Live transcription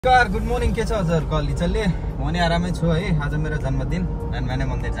Good morning के छ हजुरको अलि चल्ले म नि आरामै छु है। आज मेरो जन्मदिन बिहान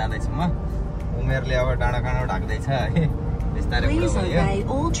मन्दिर जाँदैछु म। उमेरले अब डाँडा काँडा ढाक्दैछ है। बिस्तारै बुढो भयो,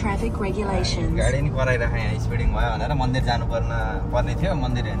 गाडी नि कराइराखे यहाँ स्पिडिङ भयो भनेर मन्दिर पर्ने थियो।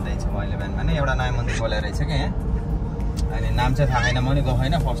 मन्दिर हिँड्दैछु म अहिले बिहान नै। एउटा नयाँ मन्दिर खोलेर रहेछ क्या यहाँ, अनि नाम चाहिँ थाहा छैन, म नि गएको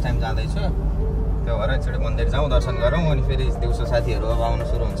छैन, फर्स्ट टाइम जाँदैछु। त्यो भएर एकचोटि मन्दिर जाउँ, दर्शन गरौँ, अनि फेरि दिउँसो साथीहरू अब आउनु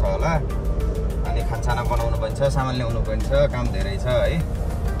सुरु हुन्छ होला। अनि खानसाना बनाउनु पनि छ, सामान ल्याउनु पनि छ, काम धेरै छ है।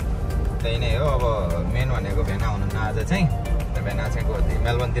 त्यही नै हो। अब मेन भनेको भेना हुनुहुन्न आज चाहिँ। भेना चाहिँ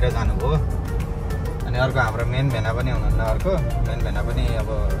मेलबर्नतिर जानुभयो। अनि अर्को हाम्रो मेन भेना पनि हुनुहुन्न, अर्को मेन भेना पनि अब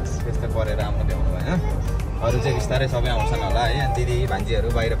त्यस्तै परेर आउनु भ्याउनु भएन। अरू चाहिँ बिस्तारै सबै आउँछन् होला है। दिदी भान्जीहरू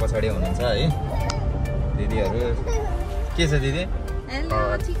बाहिर पछाडि हुनुहुन्छ है। दिदीहरू के छ दिदी?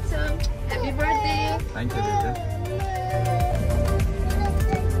 हेलो, ठीक छ। Happy birthday. थ्याङ्क यू दिदी।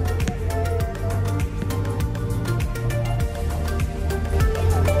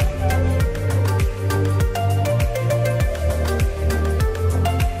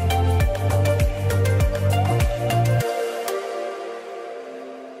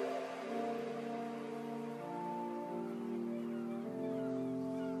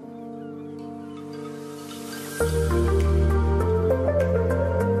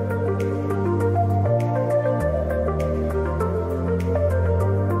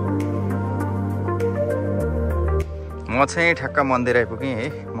 म चाहिँ ठ्याक्क मन्दिर आइपुगेँ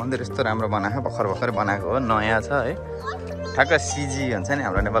है। मन्दिर यस्तो राम्रो बनाएको, भर्खर बनाएको हो, नयाँ छ है। ठ्याक्क सिजी हुन्छ नि,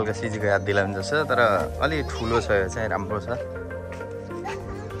 हाम्रो नेपालको सिजीको याद दिलाउने जस्तो, तर अलि ठुलो छ, यो चाहिँ राम्रो छ।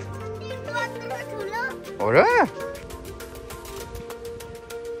 हो र?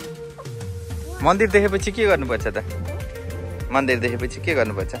 मन्दिर देखेपछि के गर्नुपर्छ त? मन्दिर देखेपछि के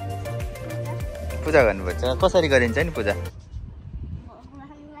गर्नुपर्छ? पूजा गर्नुपर्छ। कसरी गरिन्छ नि पूजा?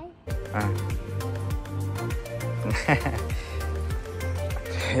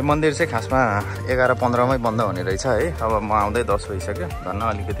 यो मन्दिर चाहिँ खासमा 11:15 बन्द हुने रहेछ है। अब म आउँदै 10 भइसक्यो, धन्न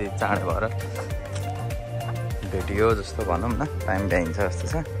अलिकति चाँडै भएर भेटियो जस्तो भनौँ न, टाइम भ्याइन्छ जस्तो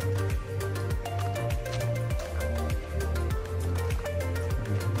छ।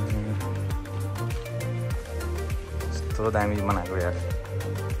 यस्तो दामी बनाएको यार,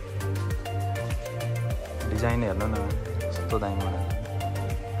 डिजाइन हेर्नु न, यस्तो दामी बनाएको।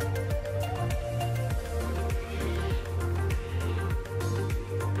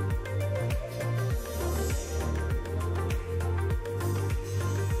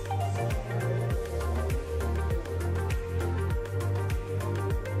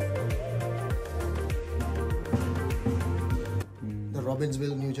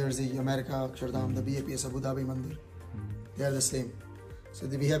 Robbinsville, New Jersey, America, Akshardham, the BAPS Abu Dhabi Mandir, they are the same. So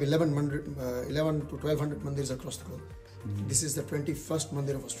we have 11 to 1200 mandirs across the globe. This is the 21st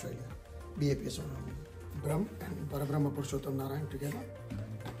mandir of Australia, BAPS Brahm and Parabrahma Purushottam Narayan together.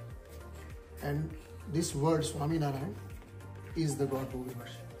 And this word Swaminarayan is the God who we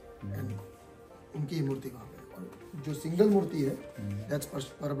worship. And unki murti वहाँ pay, और जो single मूर्ति है, that's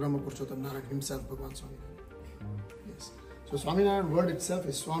Parabrahma Purushottam Narayan himself, Bhagwan Swaminarayan. Yes. So Swaminarayan word itself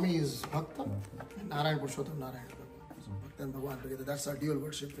is Swami is Bhakta and Narayan Purushottam Narayan. So Bhakta and Bhagwan together. That's our dual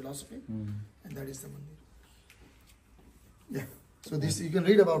worship philosophy, and that is the mandir. Yeah. So this you can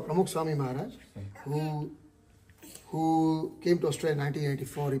read about Pramukh Swami Maharaj, who came to Australia in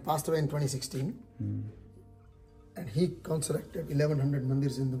 1984. He passed away in 2016, and he constructed 1100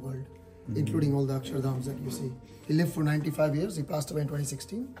 mandirs in the world, including all the Akshardhams that you see. He lived for 95 years. He passed away in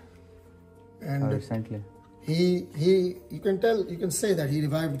 2016, and recently. You can say that he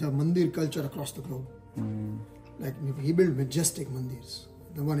revived the mandir culture across the globe. Like he built majestic mandirs.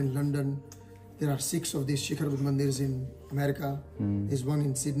 The one in London, there are 6 of these Shikhar mandirs in America. There's one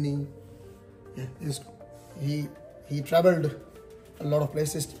in Sydney. Yeah, he traveled a lot of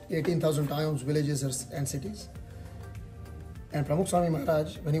places, 18,000 towns, villages and cities. And Pramukh Swami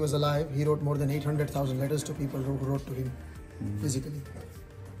Maharaj, when he was alive, he wrote more than 800,000 letters to people who wrote to him physically.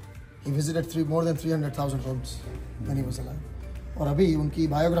 He visited more than 300,000 homes when he was alive. और अभी उनकी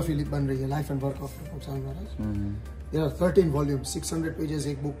biography बन रही है, life and work of Pramukh Swami Maharaj. There are 13 volumes, 600 pages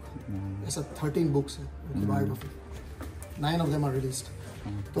एक book. ऐसा 13 books है उनकी biography. 9 of them are released.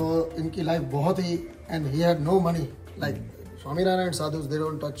 तो इनकी life बहुत ही, and he had no money. Like Swaminarayan sadhus, they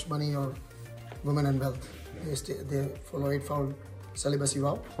don't touch money or women and wealth. They follow 8-fold celibacy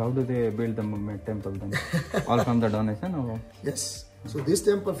vow. How do they build the temple then? All from the donation or? Yes. So this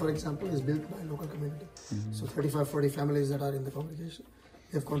temple, for example, is built by local community. So 35-40 families that are in the congregation,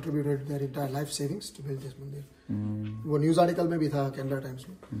 they have contributed their entire life savings to build this mandir. वो news article में भी था Canada Times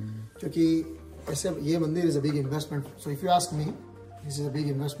में, क्योंकि ऐसे ये मंदिर is a big investment. So if you ask me, this is a big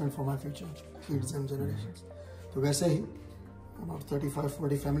investment for my future kids and generations. तो वैसे ही about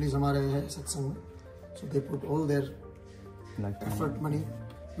 35-40 families हमारे हैं सत्संग में, so they put all their effort, money.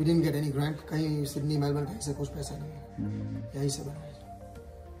 We didn't get any grant. कहीं Sydney Melbourne कहीं से कुछ पैसा नहीं है, यहीं से बनाया.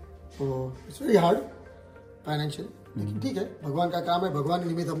 So it's very hard financial. लेकिन ठीक है, भगवान का काम है, भगवान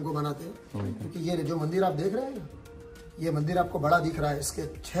निमित्त हमको बनाते हैं. क्योंकि ये जो मंदिर आप देख रहे हैं ना, ये मंदिर आपको बड़ा दिख रहा है. इसके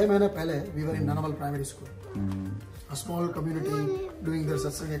 6 महीने पहले we were in Nanamal Primary School, a small community doing their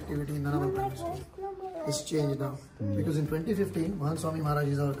satsang activity in Nanamal Primary School. It's changed now because in 2015, Mahan Swami Maharaj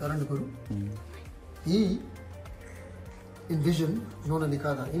is our current guru. He envisioned, उन्होंने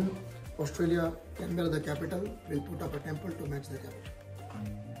लिखा था, in Australia, Canberra the capital will put up a temple to match the capital.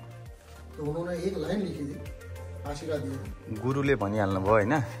 तो उन्होंने एक line लिखी थी, आशीर्वाद दिया. गुरुले भनिहाल्नु भयो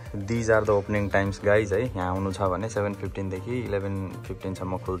हैन, these are the opening times guys है. यहाँ आउनु छ भने 7:15 देखि 11:15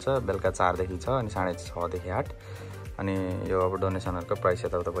 सम्म खुल्छ, बेलुका 4 देखि छ अनि 6:30 देखि 8. अनि यो अब डोनेसनहरुको प्राइस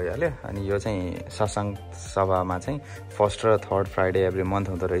यताउता भइहाल्यो. अनि यो चाहिँ सत्संग सभामा चाहिँ फर्स्ट र थर्ड फ्राइडे एभ्री मन्थ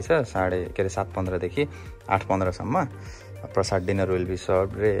हुँदो रहेछ. 7:15 देखि 8:15 सम्म. Prasad dinner will be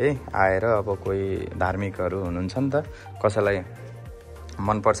serve रे है. आएर अब कोही धार्मिकहरू हुनुहुन्छ नि त, कसैलाई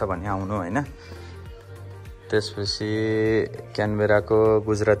मनपर्छ भने आउनु हैन. त्यसपछि क्यानबेराको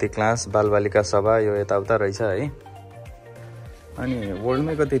गुजराती क्लास बालबालिका सभा यो यताउता रहेछ है. अनि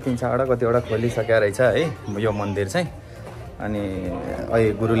वर्ल्डमै कति 3-4 कतिवटा खोलिसकेको रहेछ है यो मन्दिर चाहिँ. अनि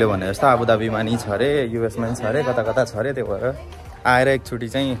अहिले गुरुले भने जस्तो आबुधाबीमा नि छ अरे, युएसमा नि छ अरे, कता कता छ अरे. त्यो भएर आएर एकचोटि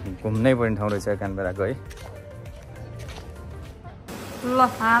चाहिँ घुम्नै पर्ने ठाउँ रहेछ क्यानबेराको है. ल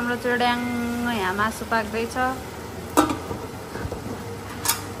हाम्रो चोड्याङ यहाँ मासु पाक्दैछ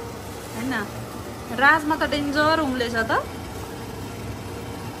हैन. राजमा त डेन्जर उम्लेछ त.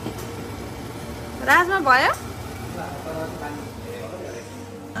 राजमा भयो.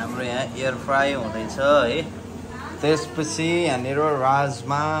 हाम्रो यहाँ एयर फ्राई हुँदैछ है. त्यसपछि यहाँनिर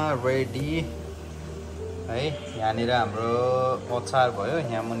राजमा रेडी है. यहाँनिर हाम्रो अचार भयो.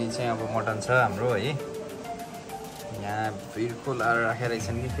 यहाँ मुनि चाहिँ अब मटन छ हाम्रो है. यहाँ बिल्कुल आएर राखेर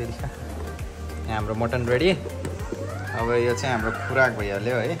रहेछन् कि फेरि. यहाँ हाम्रो मटन रेडी. अब यो चाहिँ हाम्रो खुराक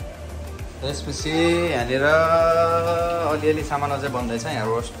भइहाल्यो है. त्यसपछि यहाँनिर अलिअलि सामान अझै बन्दैछ. यहाँ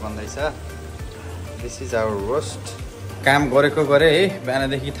roast बन्दैछ. This is our roast. काम गरेको गरे है,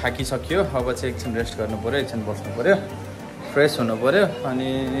 बिहानदेखि थाकिसक्यो. अब चाहिँ एकछिन रेस्ट गर्नु पर्यो, एकछिन बस्नु पर्यो, फ्रेस हुनु पर्यो, अनि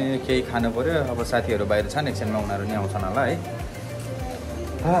केही खानु पर्यो. अब साथीहरू बाहिर छन्, एकछिनमा उनीहरू नि आउँछन् होला है.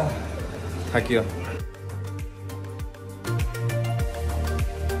 थाकियो.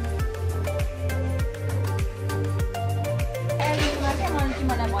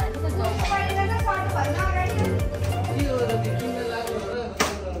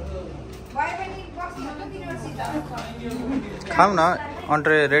 खाऊ न,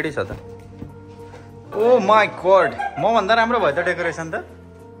 अन्ट्रे रेडी छ त. ओ माई गॉड, म भन्दा राम्रो भयो त डेकोरेसन त.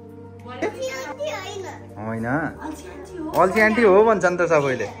 होइन, अल्छी आन्टी हो भन्छन् त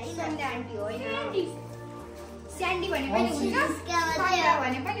सबैले.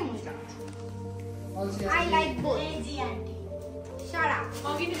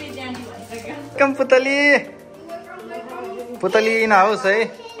 कम पुतली पुतली नहोस् है.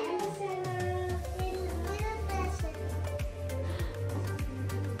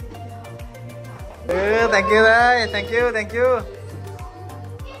 Thank you, thank you, thank you.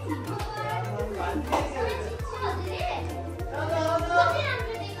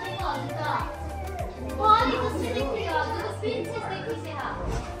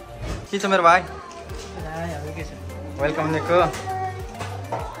 के छ मेरो भाइ? वेलकम निको.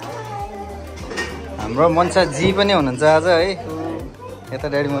 हाम्रो मनसा जी पनि हुनुहुन्छ आज है. यता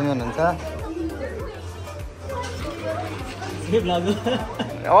ड्याडी मम्मी हुनुहुन्छ.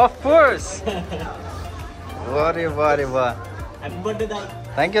 Of course. Very well. Happy birthday, Dad.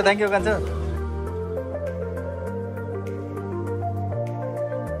 Thank you, Kanchu.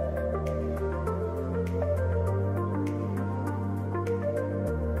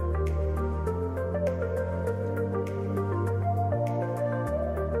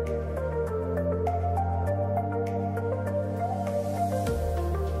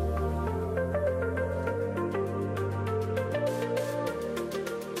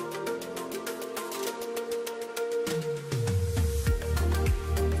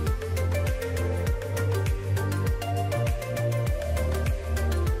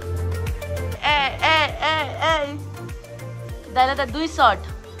 दादा 2 शॉट.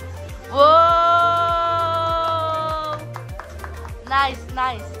 वो nice.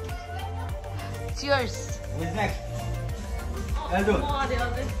 Cheers. Who's next? Eldo.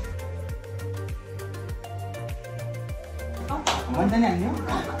 Mantan yang ni?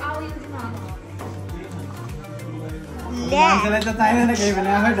 Mantan itu tanya nak kaya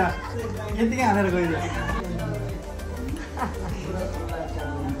mana ada? Kita kan ada kaya.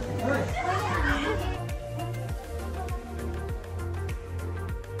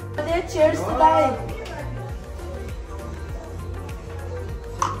 cheers today.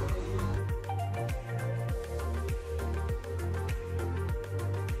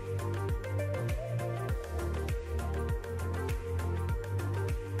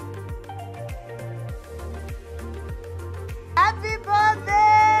 Happy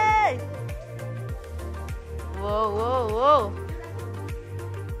birthday! Whoa, whoa, whoa.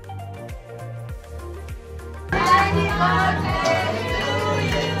 Happy birthday to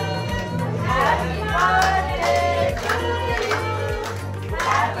you. Happy birthday to you.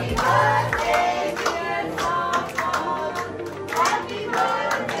 Happy birthday, dear someone. Happy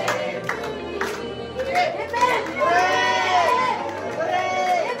birthday to you. Amen. Hooray!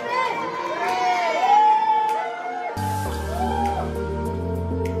 Hooray! Amen.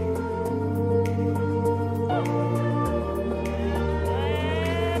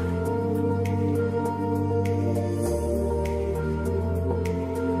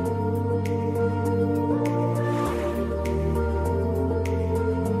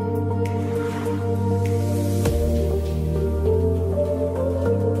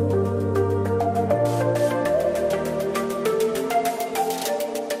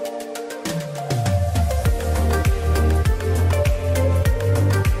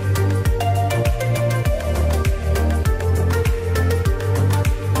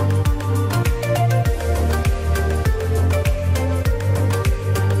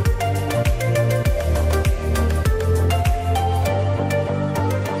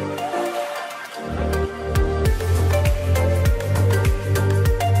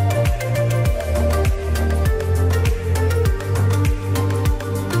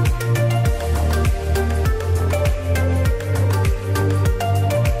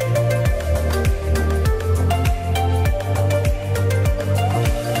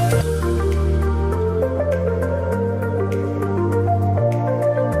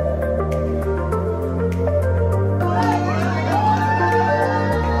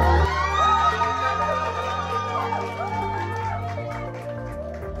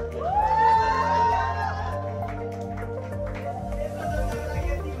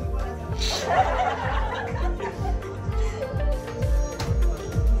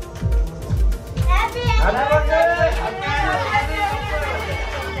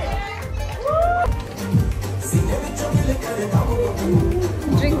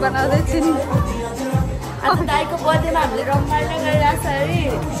 Drink बनाउँदैछु नि आज दाइको बर्थडेमा हामीले रमाइलो गरिरहेको छ अरे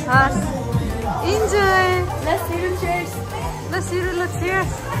हस् इन्जोय Let's cheers. ल सिरु ल cheers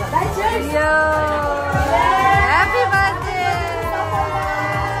Bye, cheers. यो ह्यापी बर्थडे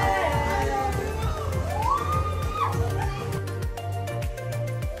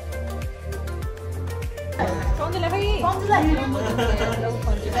Come to